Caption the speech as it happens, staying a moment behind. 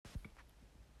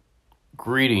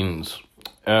Greetings.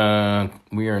 We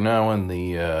are now in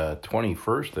the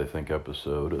 21st, I think,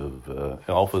 episode of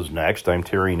Alpha's Next. I'm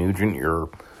Terry Nugent, your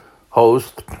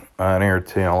host on Air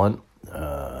Talent,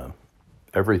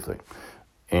 everything.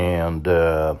 And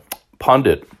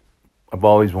pundit. I've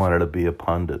always wanted to be a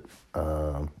pundit.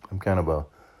 I'm kind of a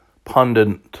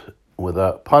pundit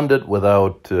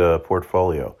without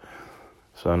portfolio.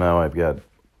 So now I've got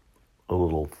a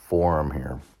little forum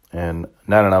here. And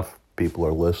not enough people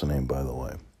are listening, by the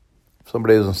way. If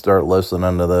somebody doesn't start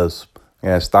listening to this, I'm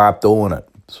going to stop doing it.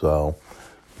 So,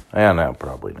 no,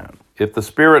 probably not. If the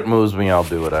spirit moves me, I'll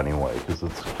do it anyway, because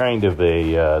it's kind of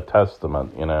a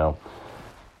testament, you know.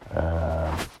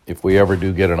 If we ever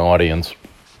do get an audience,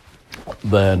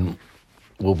 then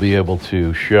we'll be able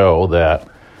to show that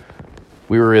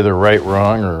we were either right,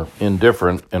 wrong, or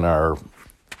indifferent in our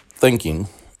thinking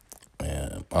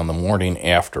on the morning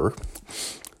after.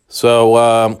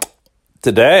 So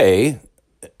today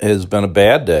has been a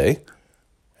bad day.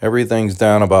 Everything's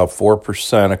down about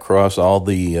 4% across all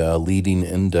the leading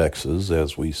indexes,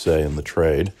 as we say in the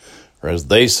trade, or as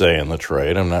they say in the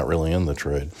trade. I'm not really in the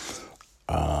trade.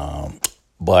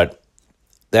 But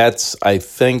that's, I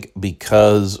think,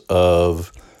 because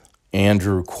of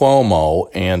Andrew Cuomo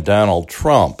and Donald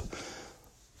Trump.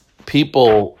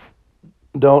 People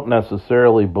don't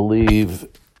necessarily believe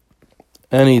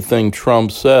anything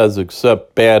Trump says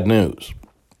except bad news.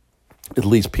 At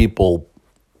least people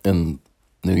in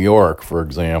New York, for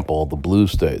example, the blue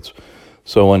states.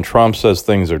 So when Trump says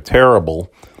things are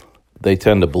terrible, they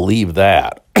tend to believe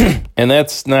that. And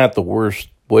that's not the worst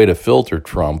way to filter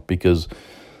Trump because,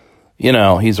 you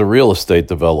know, he's a real estate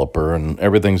developer and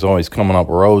everything's always coming up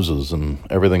roses and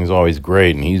everything's always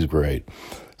great and he's great.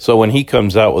 So when he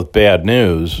comes out with bad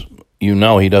news, you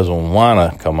know he doesn't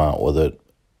want to come out with it,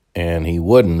 and he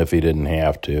wouldn't if he didn't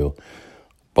have to,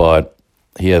 but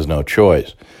he has no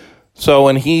choice. So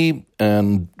when he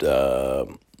and Tony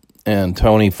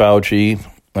Fauci,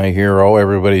 my hero,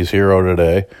 everybody's hero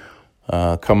today,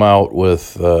 come out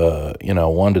with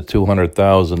 1 to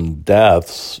 200,000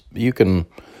 deaths,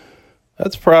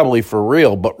 that's probably for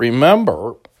real. But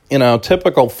remember,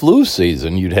 typical flu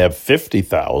season, you'd have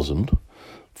 50,000,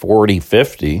 40,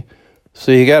 50.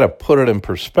 So you got to put it in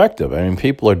perspective. I mean,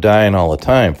 people are dying all the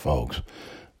time, folks.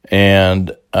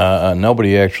 And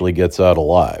nobody actually gets out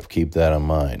alive. Keep that in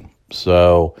mind.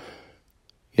 So,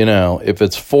 if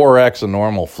it's 4X a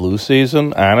normal flu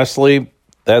season, honestly,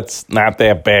 that's not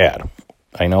that bad.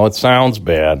 I know it sounds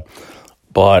bad,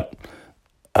 but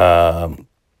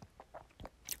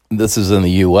this is in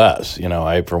the U.S.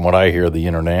 From what I hear, the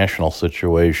international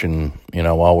situation,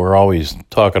 while we're always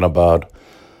talking about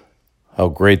how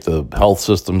great the health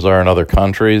systems are in other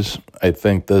countries, I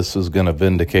think this is going to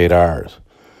vindicate ours.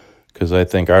 Because I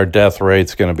think our death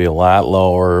rate's going to be a lot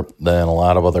lower than a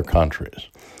lot of other countries.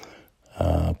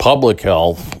 Public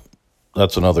health,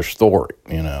 that's another story,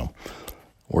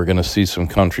 We're going to see some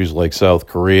countries like South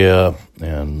Korea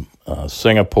and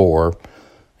Singapore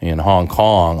and Hong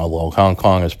Kong, although Hong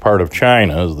Kong is part of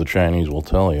China, as the Chinese will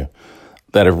tell you,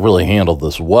 that have really handled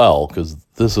this well, because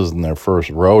this isn't their first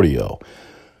rodeo.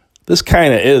 This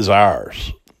kind of is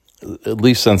ours, at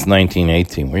least since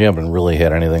 1918. We haven't really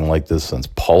had anything like this since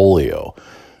polio,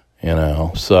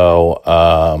 So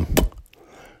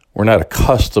we're not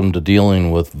accustomed to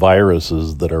dealing with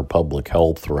viruses that are public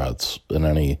health threats in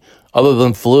any other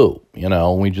than flu.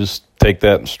 We just take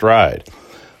that in stride.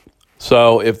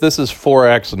 So if this is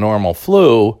 4X a normal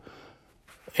flu,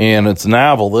 and it's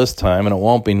novel this time, and it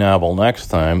won't be novel next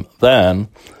time, then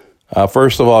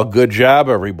first of all, good job,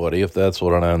 everybody, if that's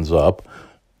what it ends up,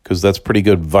 because that's pretty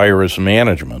good virus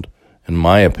management, in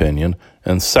my opinion.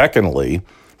 And secondly,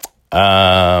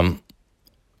 it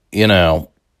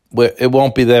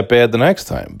won't be that bad the next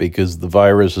time, because the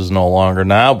virus is no longer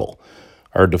novel.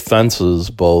 Our defenses,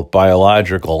 both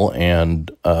biological and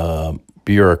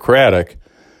bureaucratic,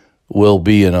 will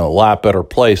be in a lot better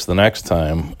place the next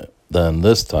time than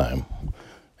this time.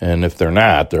 And if they're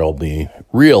not, there'll be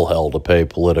real hell to pay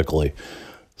politically.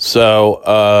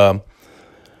 So,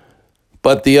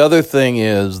 but the other thing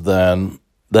is then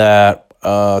that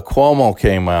Cuomo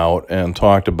came out and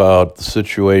talked about the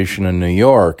situation in New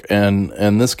York.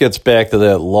 And this gets back to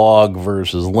that log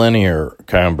versus linear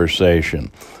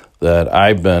conversation that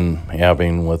I've been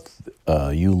having with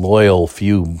you loyal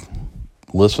few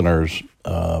listeners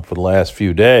for the last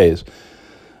few days.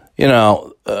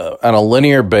 On a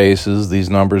linear basis, these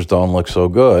numbers don't look so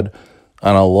good.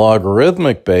 On a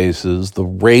logarithmic basis, the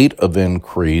rate of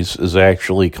increase is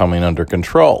actually coming under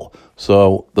control.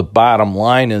 So the bottom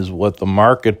line is what the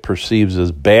market perceives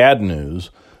as bad news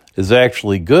is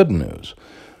actually good news.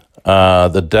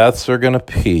 The deaths are going to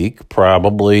peak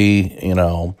probably,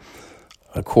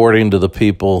 according to the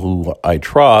people who I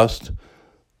trust,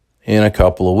 in a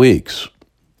couple of weeks,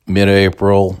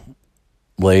 mid-April,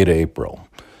 late April.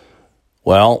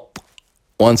 Well,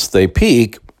 once they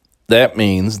peak, that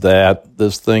means that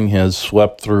this thing has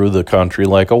swept through the country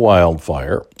like a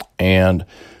wildfire, and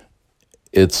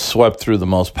it's swept through the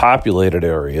most populated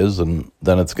areas, and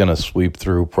then it's going to sweep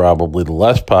through probably the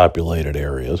less populated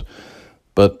areas.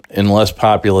 But in less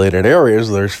populated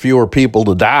areas, there's fewer people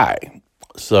to die.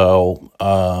 So,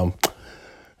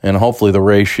 and hopefully the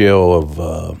ratio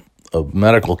of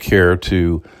medical care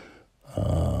to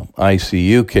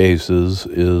ICU cases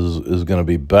is going to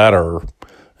be better,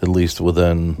 at least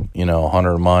within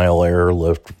 100-mile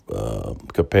airlift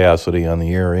capacity on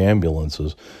the air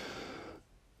ambulances.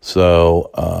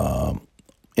 So,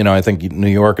 I think New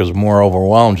York is more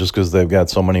overwhelmed just because they've got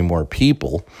so many more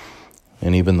people.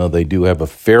 And even though they do have a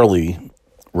fairly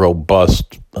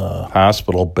robust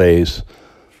hospital base,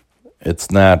 it's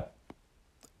not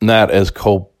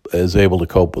as able to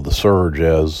cope with the surge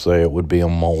as, say, it would be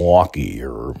in Milwaukee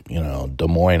or, Des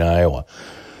Moines, Iowa,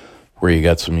 where you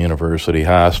got some university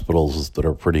hospitals that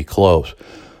are pretty close.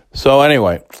 So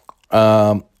anyway,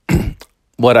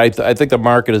 what I think the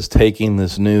market is taking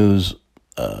this news,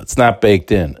 it's not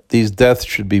baked in. These deaths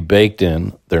should be baked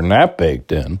in. They're not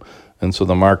baked in. And so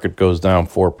the market goes down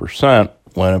 4%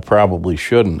 when it probably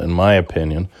shouldn't, in my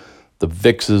opinion. The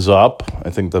VIX is up.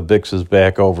 I think the VIX is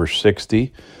back over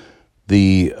 60.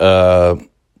 The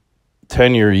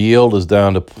 10-year yield is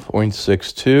down to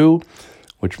 0.62,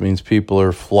 which means people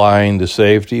are flying to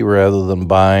safety rather than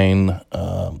buying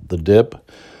the dip.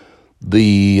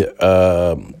 The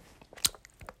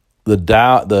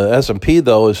S&P,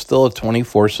 though, is still at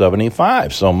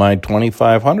 2475. So my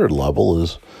 2500 level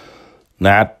is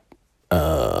not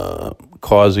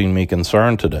causing me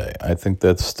concern today. I think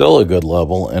that's still a good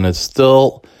level, and it's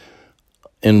still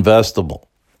investable.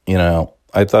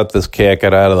 I thought this cat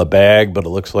got out of the bag, but it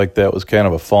looks like that was kind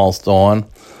of a false dawn.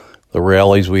 The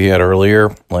rallies we had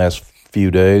earlier, last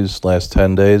few days, last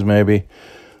 10 days maybe,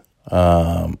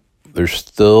 there's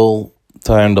still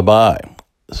time to buy.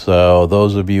 So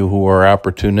those of you who are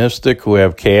opportunistic, who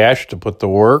have cash to put to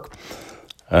work,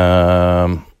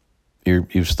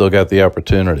 you've still got the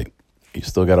opportunity. You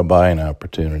still got a buying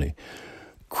opportunity.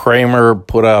 Kramer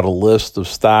put out a list of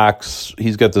stocks.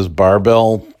 He's got this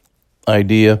barbell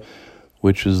idea,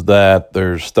 which is that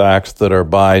there's stocks that are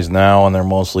buys now, and they're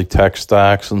mostly tech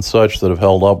stocks and such that have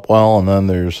held up well, and then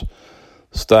there's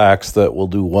stocks that will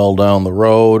do well down the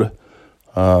road.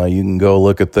 You can go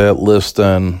look at that list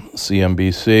on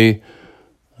CNBC.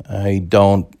 I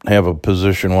don't have a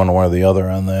position one way or the other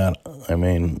on that. I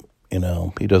mean,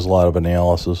 he does a lot of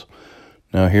analysis.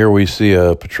 Now, here we see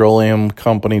a petroleum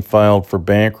company filed for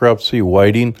bankruptcy,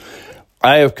 Whiting.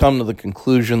 I have come to the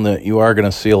conclusion that you are going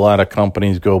to see a lot of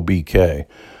companies go BK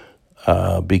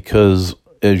because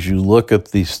as you look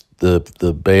at the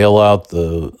bailout,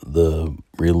 the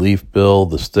relief bill,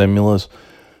 the stimulus,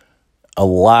 a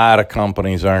lot of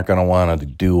companies aren't going to want to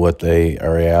do what they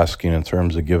are asking in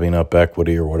terms of giving up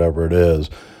equity or whatever it is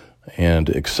and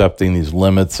accepting these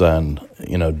limits on,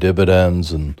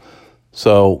 dividends and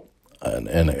so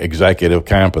and executive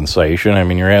compensation. I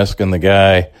mean, you're asking the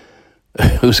guy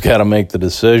who's got to make the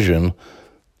decision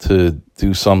to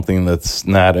do something that's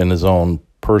not in his own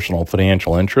personal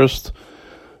financial interest.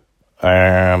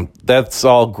 That's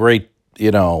all great,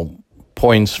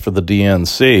 points for the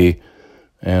DNC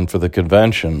and for the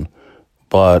convention.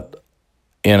 But,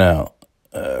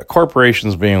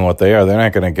 corporations being what they are, they're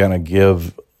not going to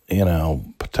give,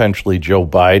 potentially Joe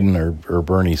Biden or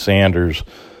Bernie Sanders,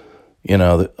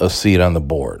 a seat on the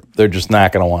board. They're just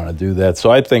not going to want to do that. So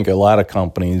I think a lot of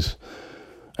companies,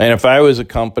 and if I was a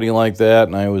company like that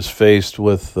and I was faced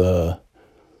with the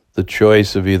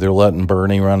choice of either letting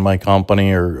Bernie run my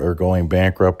company or going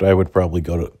bankrupt, I would probably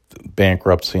go to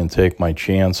bankruptcy and take my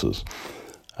chances,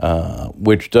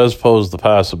 which does pose the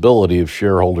possibility of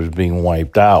shareholders being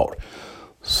wiped out.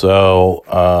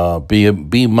 So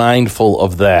be mindful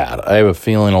of that. I have a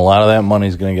feeling a lot of that money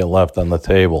is going to get left on the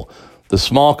table. The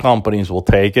small companies will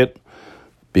take it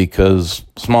because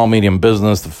small, medium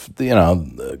business,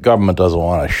 the government doesn't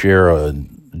want to share a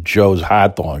Joe's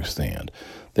hot dog stand.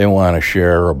 They want to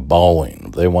share a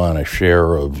Boeing. They want a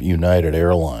share of United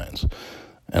Airlines.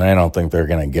 And I don't think they're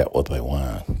going to get what they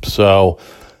want. So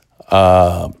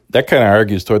that kind of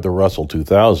argues toward the Russell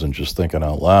 2000, just thinking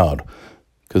out loud,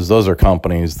 because those are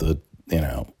companies that,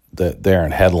 that they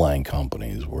aren't headline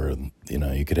companies where,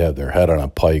 you could have their head on a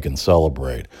pike and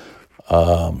celebrate.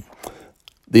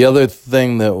 The other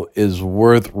thing that is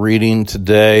worth reading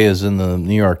today is in the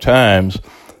New York Times.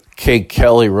 Kate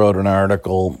Kelly wrote an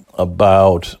article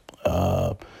about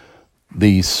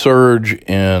the surge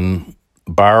in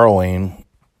borrowing,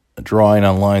 drawing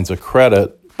on lines of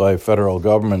credit by federal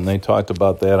government. And they talked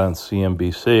about that on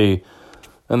CNBC.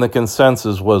 And the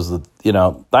consensus was that,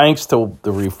 thanks to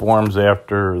the reforms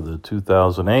after the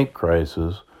 2008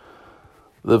 crisis,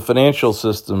 the financial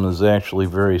system is actually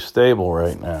very stable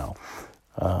right now.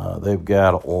 They've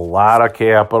got a lot of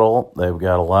capital. They've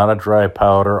got a lot of dry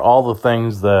powder. All the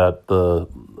things that the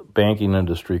banking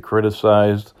industry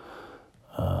criticized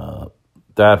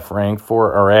Dodd-Frank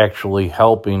for are actually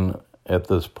helping at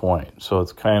this point. So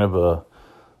it's kind of a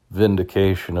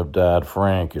vindication of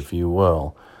Dodd-Frank, if you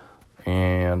will.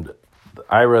 And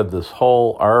I read this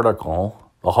whole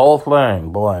article, the whole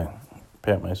thing. Boy,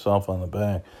 pat myself on the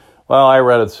back. Well, I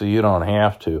read it so you don't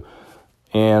have to.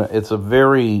 And it's a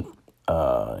very,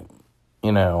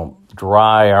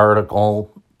 dry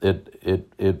article.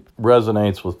 It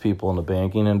resonates with people in the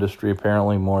banking industry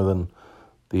apparently more than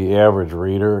the average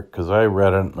reader, because I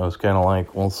read it and I was kind of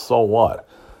like, well, so what?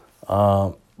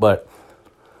 But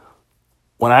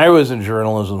when I was in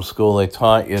journalism school, they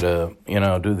taught you to,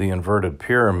 do the inverted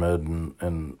pyramid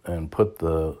and put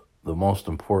the most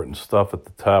important stuff at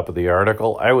the top of the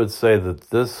article. I would say that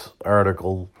this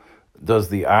article does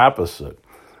the opposite,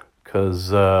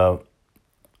 because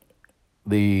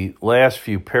the last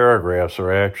few paragraphs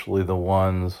are actually the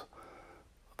ones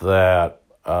that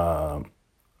are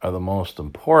the most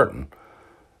important.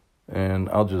 And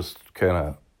I'll just kind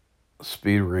of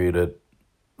speed read it.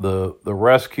 The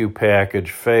rescue package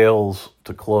fails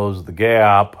to close the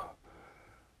gap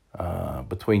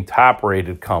between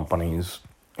top-rated companies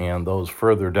and those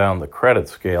further down the credit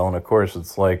scale. And, of course,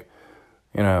 it's like,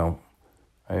 I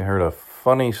heard a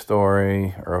funny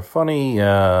story or a funny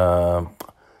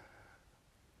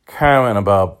comment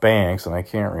about banks, and I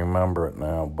can't remember it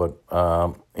now, but,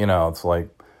 it's like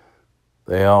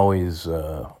they always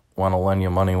want to lend you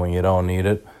money when you don't need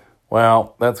it.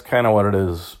 Well, that's kind of what it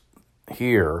is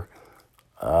here.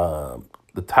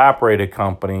 The top-rated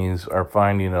companies are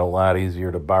finding it a lot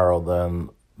easier to borrow than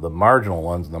the marginal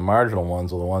ones, and the marginal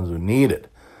ones are the ones who need it.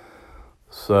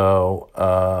 So,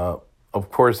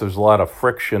 of course, there's a lot of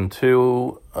friction,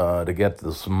 too, to get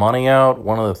this money out.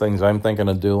 One of the things I'm thinking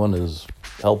of doing is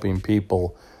helping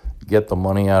people get the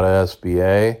money out of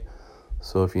SBA.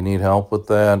 So if you need help with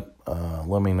that,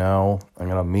 let me know. I'm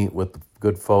going to meet with the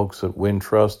good folks at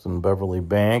Wintrust and Beverly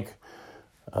Bank.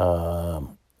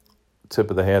 Tip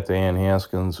of the hat to Ann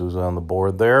Haskins, who's on the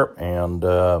board there. And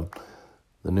the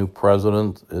new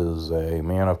president is a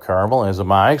man of Carmel, as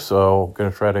am I. So I'm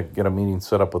going to try to get a meeting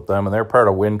set up with them. And they're part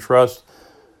of Wintrust.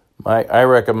 I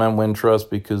recommend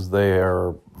Wintrust because they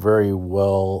are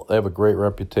they have a great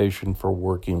reputation for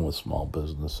working with small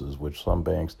businesses, which some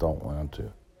banks don't want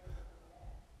to.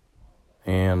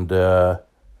 And so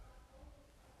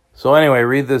anyway,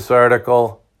 read this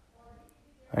article.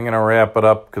 I'm going to wrap it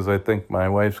up because I think my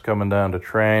wife's coming down to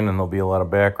train and there'll be a lot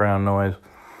of background noise.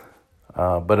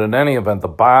 But in any event, the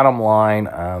bottom line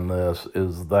on this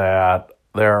is that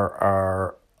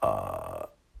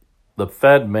the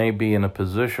Fed may be in a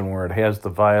position where it has to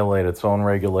violate its own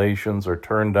regulations or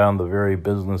turn down the very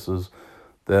businesses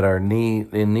that are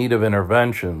in need of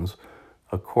interventions,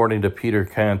 according to Peter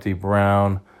Conti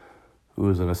Brown, who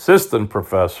is an assistant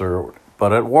professor,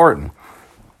 but at Wharton.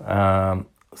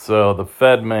 So the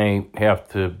Fed may have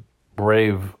to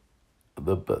brave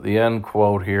the end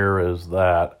quote here is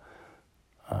that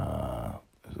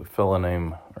there's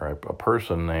a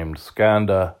person named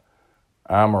Skanda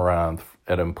Amaranth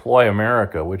at Employ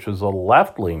America, which is a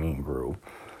left-leaning group.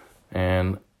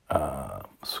 And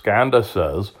Skanda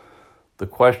says, the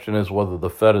question is whether the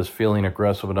Fed is feeling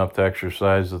aggressive enough to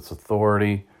exercise its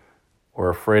authority or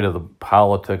afraid of the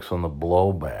politics and the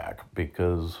blowback,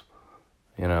 because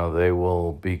they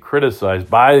will be criticized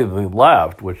by the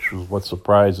left, which is what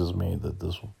surprises me, that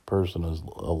this person is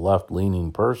a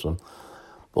left-leaning person.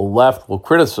 The left will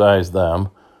criticize them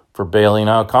for bailing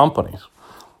out companies.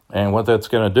 And what that's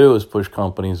going to do is push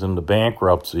companies into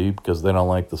bankruptcy because they don't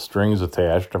like the strings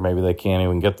attached, or maybe they can't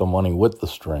even get the money with the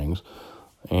strings,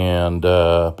 and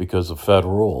because of Fed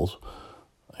rules.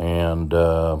 And,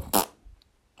 there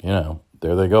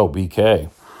they go, BK.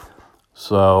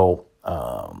 So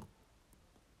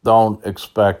don't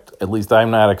expect, at least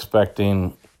I'm not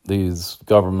expecting these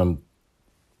government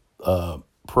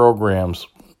programs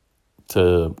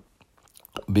to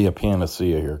be a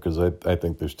panacea here, because I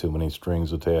think there's too many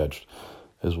strings attached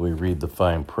as we read the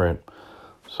fine print.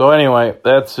 So anyway,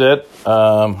 that's it.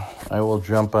 I will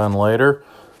jump on later.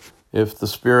 If the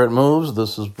spirit moves,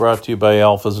 this is brought to you by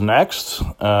Alpha's Next.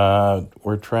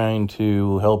 We're trying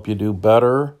to help you do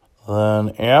better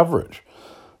than average.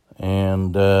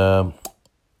 And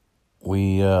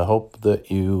we hope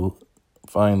that you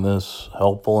find this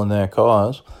helpful in that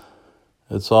cause.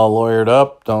 It's all lawyered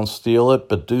up. Don't steal it,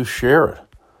 but do share it.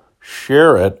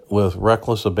 Share it with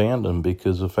reckless abandon,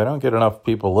 because if I don't get enough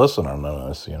people listening to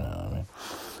this,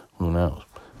 who knows?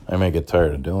 I may get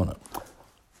tired of doing it.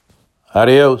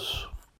 Adios.